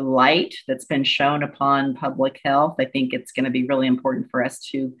light that's been shown upon public health, I think it's going to be really important for us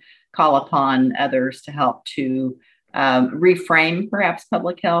to call upon others to help to reframe perhaps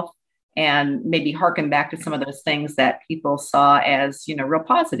public health and maybe harken back to some of those things that people saw as, real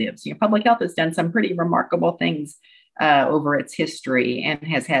positives. Public health has done some pretty remarkable things over its history and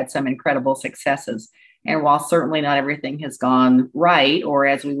has had some incredible successes. And while certainly not everything has gone right, or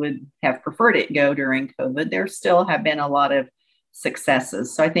as we would have preferred it go during COVID, there still have been a lot of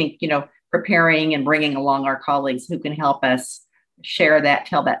successes. So I think, preparing and bringing along our colleagues who can help us share that,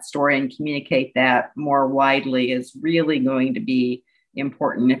 tell that story, and communicate that more widely is really going to be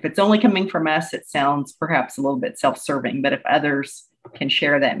important. If it's only coming from us, it sounds perhaps a little bit self-serving, but if others can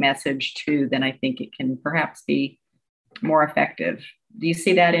share that message too, then I think it can perhaps be more effective. Do you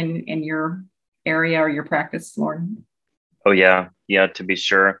see that in your area or your practice, Lauren? Oh yeah, to be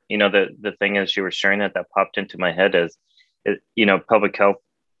sure. The thing is, you were sharing that popped into my head is, public health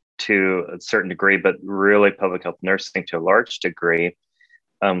to a certain degree, but really public health nursing to a large degree.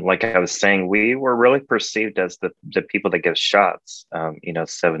 Like I was saying, we were really perceived as the people that give shots,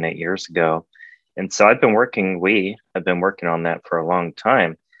 7-8 years ago. And so I've been working on that for a long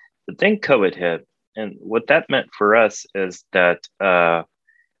time. But then COVID hit. And what that meant for us is that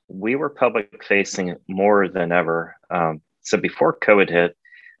we were public facing more than ever. So before COVID hit,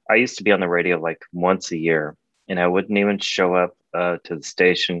 I used to be on the radio like once a year, and I wouldn't even show up to the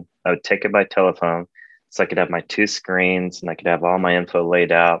station. I would take it by telephone so I could have my two screens and I could have all my info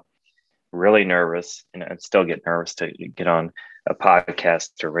laid out. Really nervous, and I'd still get nervous to get on a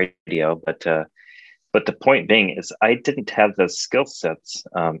podcast or radio, but the point being is I didn't have those skill sets,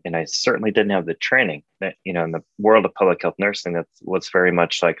 and I certainly didn't have the training that, in the world of public health nursing, that was very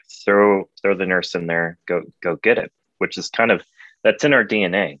much like throw the nurse in there, go get it, which is kind of, that's in our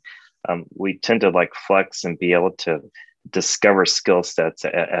DNA. We tend to like flex and be able to discover skill sets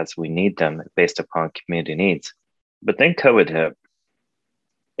as we need them based upon community needs. But then COVID hit.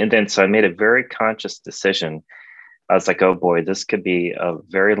 And then, so I made a very conscious decision. I was like, oh boy, this could be a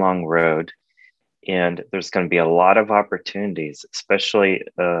very long road. And there's going to be a lot of opportunities, especially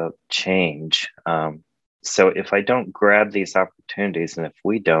change. So if I don't grab these opportunities, and if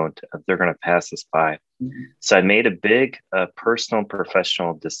we don't, they're going to pass us by. Mm-hmm. So I made a big personal and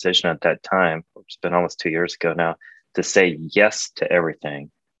professional decision at that time, which has been almost 2 years ago now, to say yes to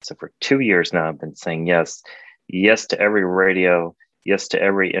everything. So for 2 years now, I've been saying yes to every radio, yes to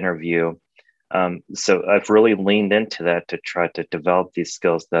every interview. So I've really leaned into that to try to develop these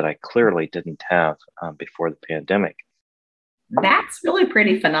skills that I clearly didn't have before the pandemic. That's really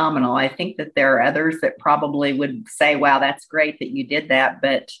pretty phenomenal. I think that there are others that probably would say, wow, that's great that you did that,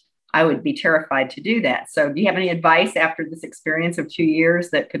 but I would be terrified to do that. So do you have any advice after this experience of 2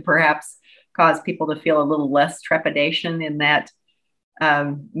 years that could perhaps cause people to feel a little less trepidation in that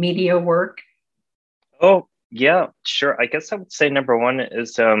media work? Oh, yeah, sure. I guess I would say number one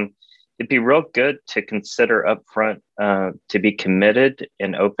is it'd be real good to consider upfront to be committed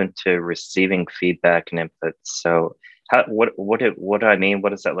and open to receiving feedback and input. So what do I mean? What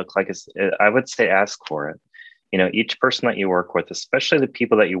does that look like? I would say ask for it. Each person that you work with, especially the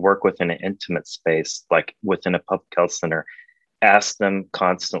people that you work with in an intimate space, like within a public health center, ask them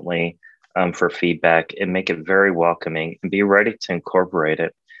constantly for feedback and make it very welcoming and be ready to incorporate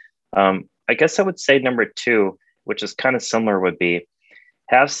it. I guess I would say number two, which is kind of similar, would be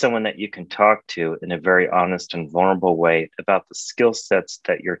have someone that you can talk to in a very honest and vulnerable way about the skill sets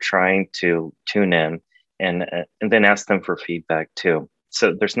that you're trying to tune in, and then ask them for feedback too.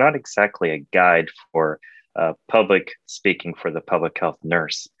 So there's not exactly a guide for public speaking for the public health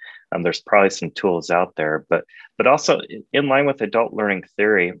nurse. There's probably some tools out there, but also in line with adult learning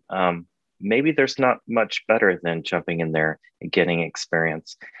theory, maybe there's not much better than jumping in there and getting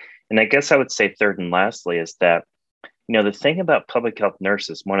experience. And I guess I would say third and lastly is that, the thing about public health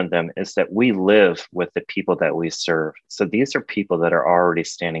nurses, one of them is that we live with the people that we serve. So these are people that are already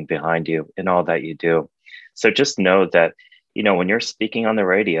standing behind you in all that you do. So just know that, when you're speaking on the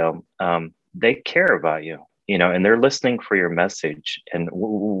radio, they care about you, and they're listening for your message. And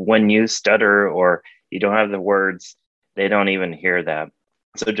when you stutter or you don't have the words, they don't even hear that.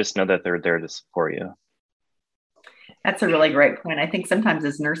 So just know that they're there to support you. That's a really great point. I think sometimes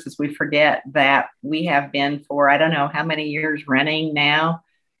as nurses, we forget that we have been for, I don't know how many years running now,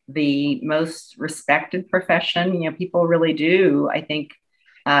 the most respected profession. People really do, I think,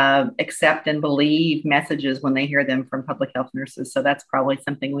 accept and believe messages when they hear them from public health nurses. So that's probably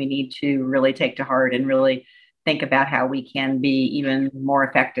something we need to really take to heart and really think about how we can be even more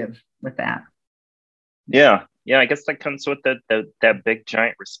effective with that. Yeah. I guess that comes with that big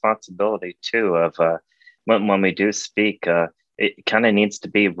giant responsibility too of when we do speak, it kind of needs to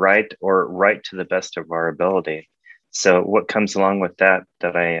be right to the best of our ability. So what comes along with that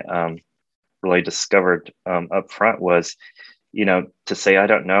I really discovered up front was, to say, I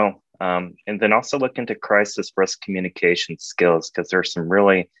don't know. And then also look into crisis risk communication skills, because there's some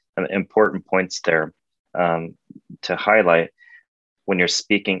really important points there to highlight when you're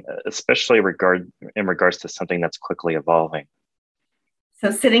speaking, especially in regards to something that's quickly evolving. So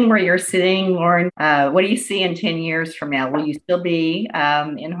sitting where you're sitting, Lauren, what do you see in 10 years from now? Will you still be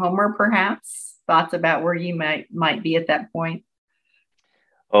in Homer, perhaps? Thoughts about where you might be at that point?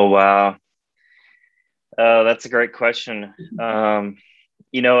 Oh, wow. That's a great question.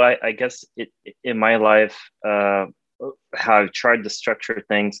 I guess in my life, how I've tried to structure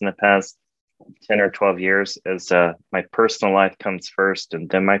things in the past 10 or 12 years is my personal life comes first and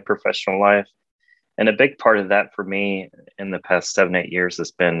then my professional life. And a big part of that for me in the past 7-8 years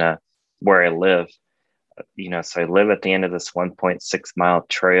has been where I live. So I live at the end of this 1.6 mile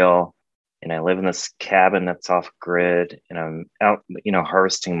trail, and I live in this cabin that's off grid, and I'm out,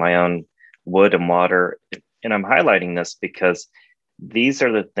 harvesting my own wood and water. And I'm highlighting this because these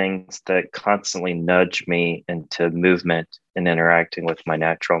are the things that constantly nudge me into movement and interacting with my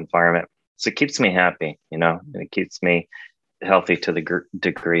natural environment. So it keeps me happy, and it keeps me healthy to the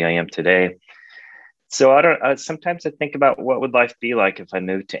degree I am today. So I don't. Sometimes I think about what would life be like if I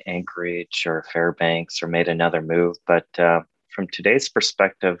moved to Anchorage or Fairbanks or made another move. But from today's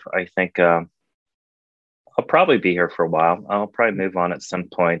perspective, I think I'll probably be here for a while. I'll probably move on at some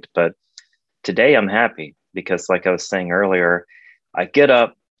point. But today I'm happy because, like I was saying earlier, I get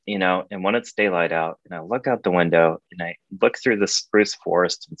up, and when it's daylight out, and I look out the window and I look through the spruce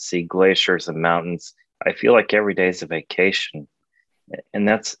forest and see glaciers and mountains. I feel like every day is a vacation. And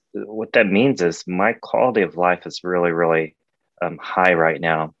that's what that means is my quality of life is really, really high right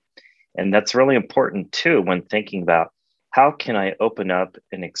now. And that's really important too when thinking about how can I open up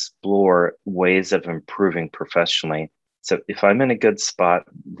and explore ways of improving professionally. So if I'm in a good spot,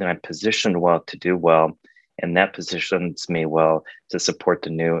 then I'm positioned well to do well. And that positions me well to support the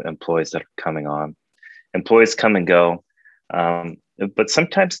new employees that are coming on. Employees come and go. But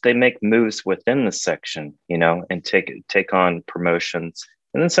sometimes they make moves within the section, and take on promotions.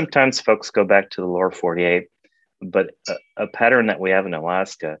 And then sometimes folks go back to the lower 48. But a pattern that we have in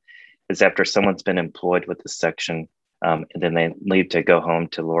Alaska is after someone's been employed with the section, and then they leave to go home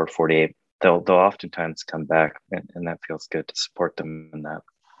to lower 48, they'll oftentimes come back, and that feels good to support them in that.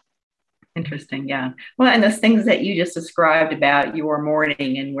 Interesting. Yeah. Well, and those things that you just described about your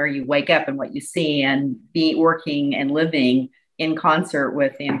morning and where you wake up and what you see and be working and living in concert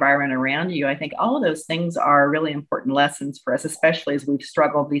with the environment around you, I think all of those things are really important lessons for us, especially as we've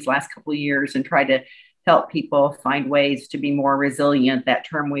struggled these last couple of years and tried to help people find ways to be more resilient. That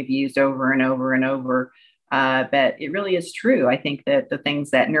term we've used over and over and over. But it really is true. I think that the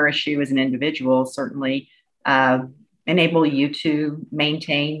things that nourish you as an individual certainly enable you to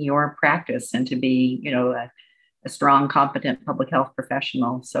maintain your practice and to be, a strong, competent public health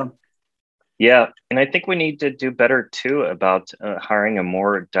professional. So, yeah, and I think we need to do better too about hiring a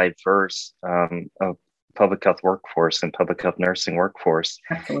more diverse public health workforce and public health nursing workforce.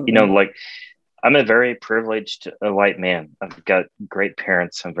 Absolutely. Like I'm a very privileged white man. I've got great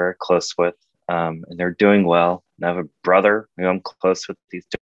parents I'm very close with, and they're doing well. And I have a brother who I'm close with. He's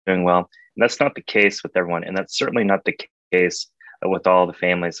doing well. And that's not the case with everyone, and that's certainly not the case with all the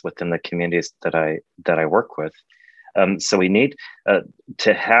families within the communities that I work with. So we need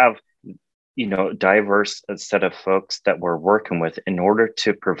to have diverse set of folks that we're working with in order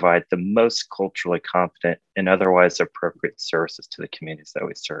to provide the most culturally competent and otherwise appropriate services to the communities that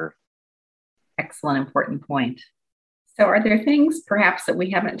we serve. Excellent, important point. So, are there things perhaps that we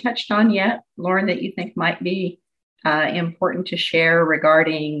haven't touched on yet, Lauren, that you think might be important to share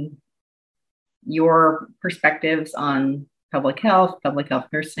regarding your perspectives on public health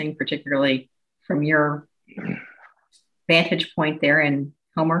nursing, particularly from your vantage point there in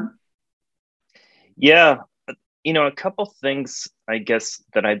Homer? Yeah, a couple things, I guess,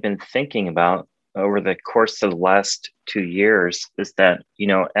 that I've been thinking about over the course of the last 2 years is that,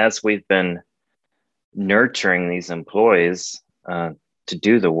 as we've been nurturing these employees to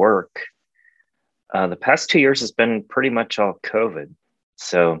do the work, the past 2 years has been pretty much all COVID.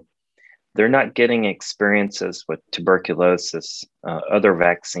 So they're not getting experiences with tuberculosis, other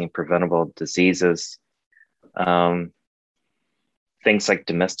vaccine preventable diseases, things like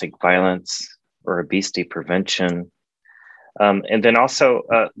domestic violence or obesity prevention. And then also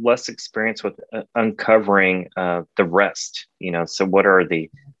less experience with uncovering the rest, so what are the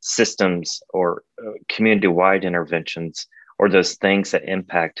systems or community-wide interventions or those things that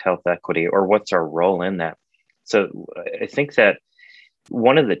impact health equity, or what's our role in that? So I think that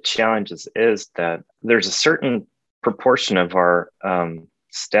one of the challenges is that there's a certain proportion of our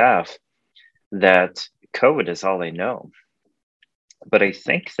staff that COVID is all they know. But I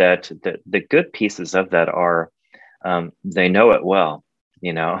think that the good pieces of that are they know it well.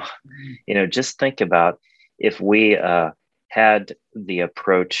 Just think about if we had the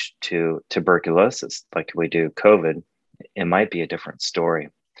approach to tuberculosis like we do COVID, it might be a different story.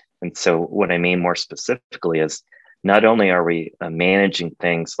 And so what I mean more specifically is not only are we managing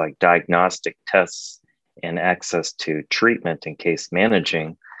things like diagnostic tests and access to treatment and case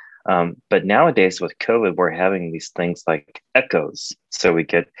managing, but nowadays with COVID, we're having these things like echoes. So we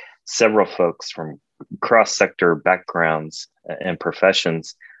get several folks from cross-sector backgrounds and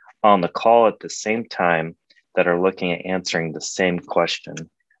professions on the call at the same time that are looking at answering the same question.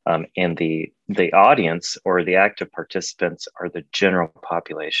 And the audience or the active participants are the general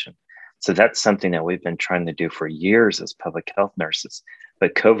population. So that's something that we've been trying to do for years as public health nurses,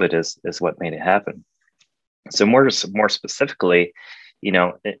 but COVID is what made it happen. So more specifically,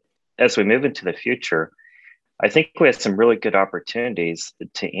 as we move into the future, I think we have some really good opportunities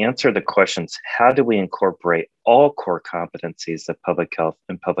to answer the questions: how do we incorporate all core competencies of public health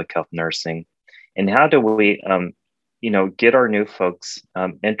and public health nursing? And how do we get our new folks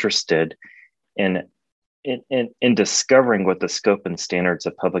interested in discovering what the scope and standards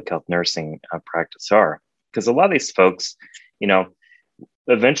of public health nursing practice are. Because a lot of these folks,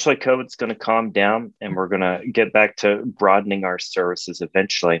 eventually COVID's going to calm down and we're going to get back to broadening our services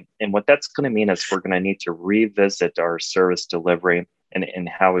eventually. And what that's going to mean is we're going to need to revisit our service delivery and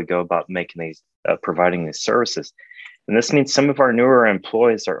how we go about making these, providing these services. And this means some of our newer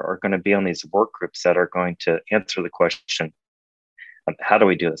employees are going to be on these work groups that are going to answer the question, how do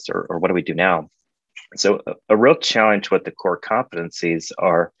we do this, or what do we do now? So a real challenge with the core competencies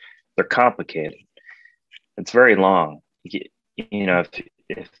are they're complicated. It's very long.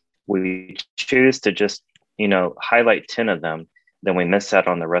 If we choose to just, highlight 10 of them, then we miss out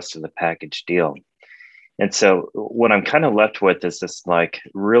on the rest of the package deal. And so what I'm kind of left with is this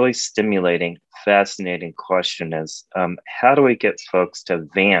really stimulating, fascinating question is, how do we get folks to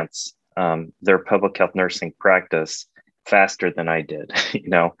advance their public health nursing practice faster than I did?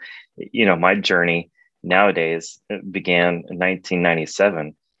 My journey nowadays began in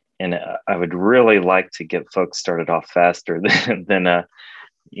 1997. And I would really like to get folks started off faster than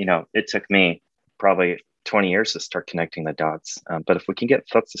it took me probably 20 years to start connecting the dots. But if we can get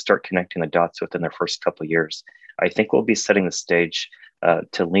folks to start connecting the dots within their first couple of years, I think we'll be setting the stage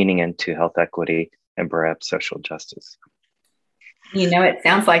to leaning into health equity and perhaps social justice. It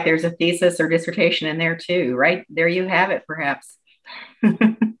sounds like there's a thesis or dissertation in there too, right? There you have it, perhaps.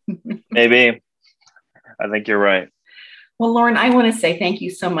 Maybe. I think you're right. Well, Lauren, I want to say thank you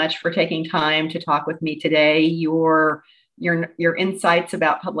so much for taking time to talk with me today. Your insights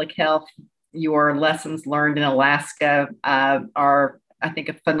about public health, your lessons learned in Alaska are, I think,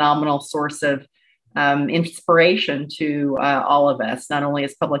 a phenomenal source of inspiration to all of us, not only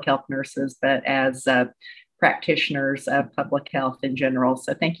as public health nurses, but as practitioners of public health in general.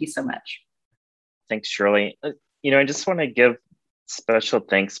 So thank you so much. Thanks, Shirley. I just want to give special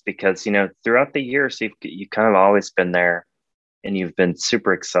thanks because, throughout the years, you've kind of always been there and you've been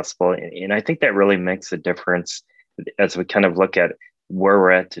super accessible. And I think that really makes a difference as we kind of look at where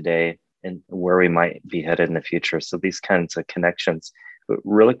we're at today and where we might be headed in the future. So these kinds of connections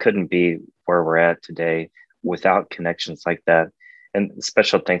really couldn't be where we're at today without connections like that. And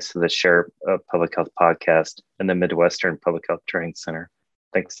special thanks to the Share Public Health Podcast and the Midwestern Public Health Training Center.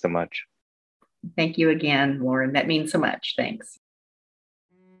 Thanks so much. Thank you again, Lauren. That means so much. Thanks.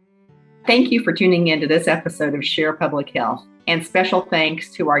 Thank you for tuning in to this episode of Share Public Health. And special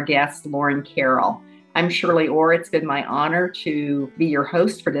thanks to our guest, Lauren Carroll. I'm Shirley Orr. It's been my honor to be your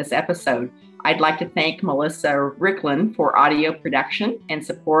host for this episode. I'd like to thank Melissa Ricklin for audio production and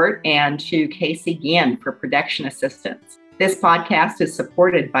support, and to Casey Ginn for production assistance. This podcast is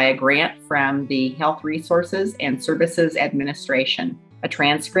supported by a grant from the Health Resources and Services Administration. A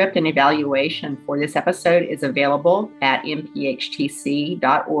transcript and evaluation for this episode is available at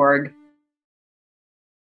mphtc.org/podcast.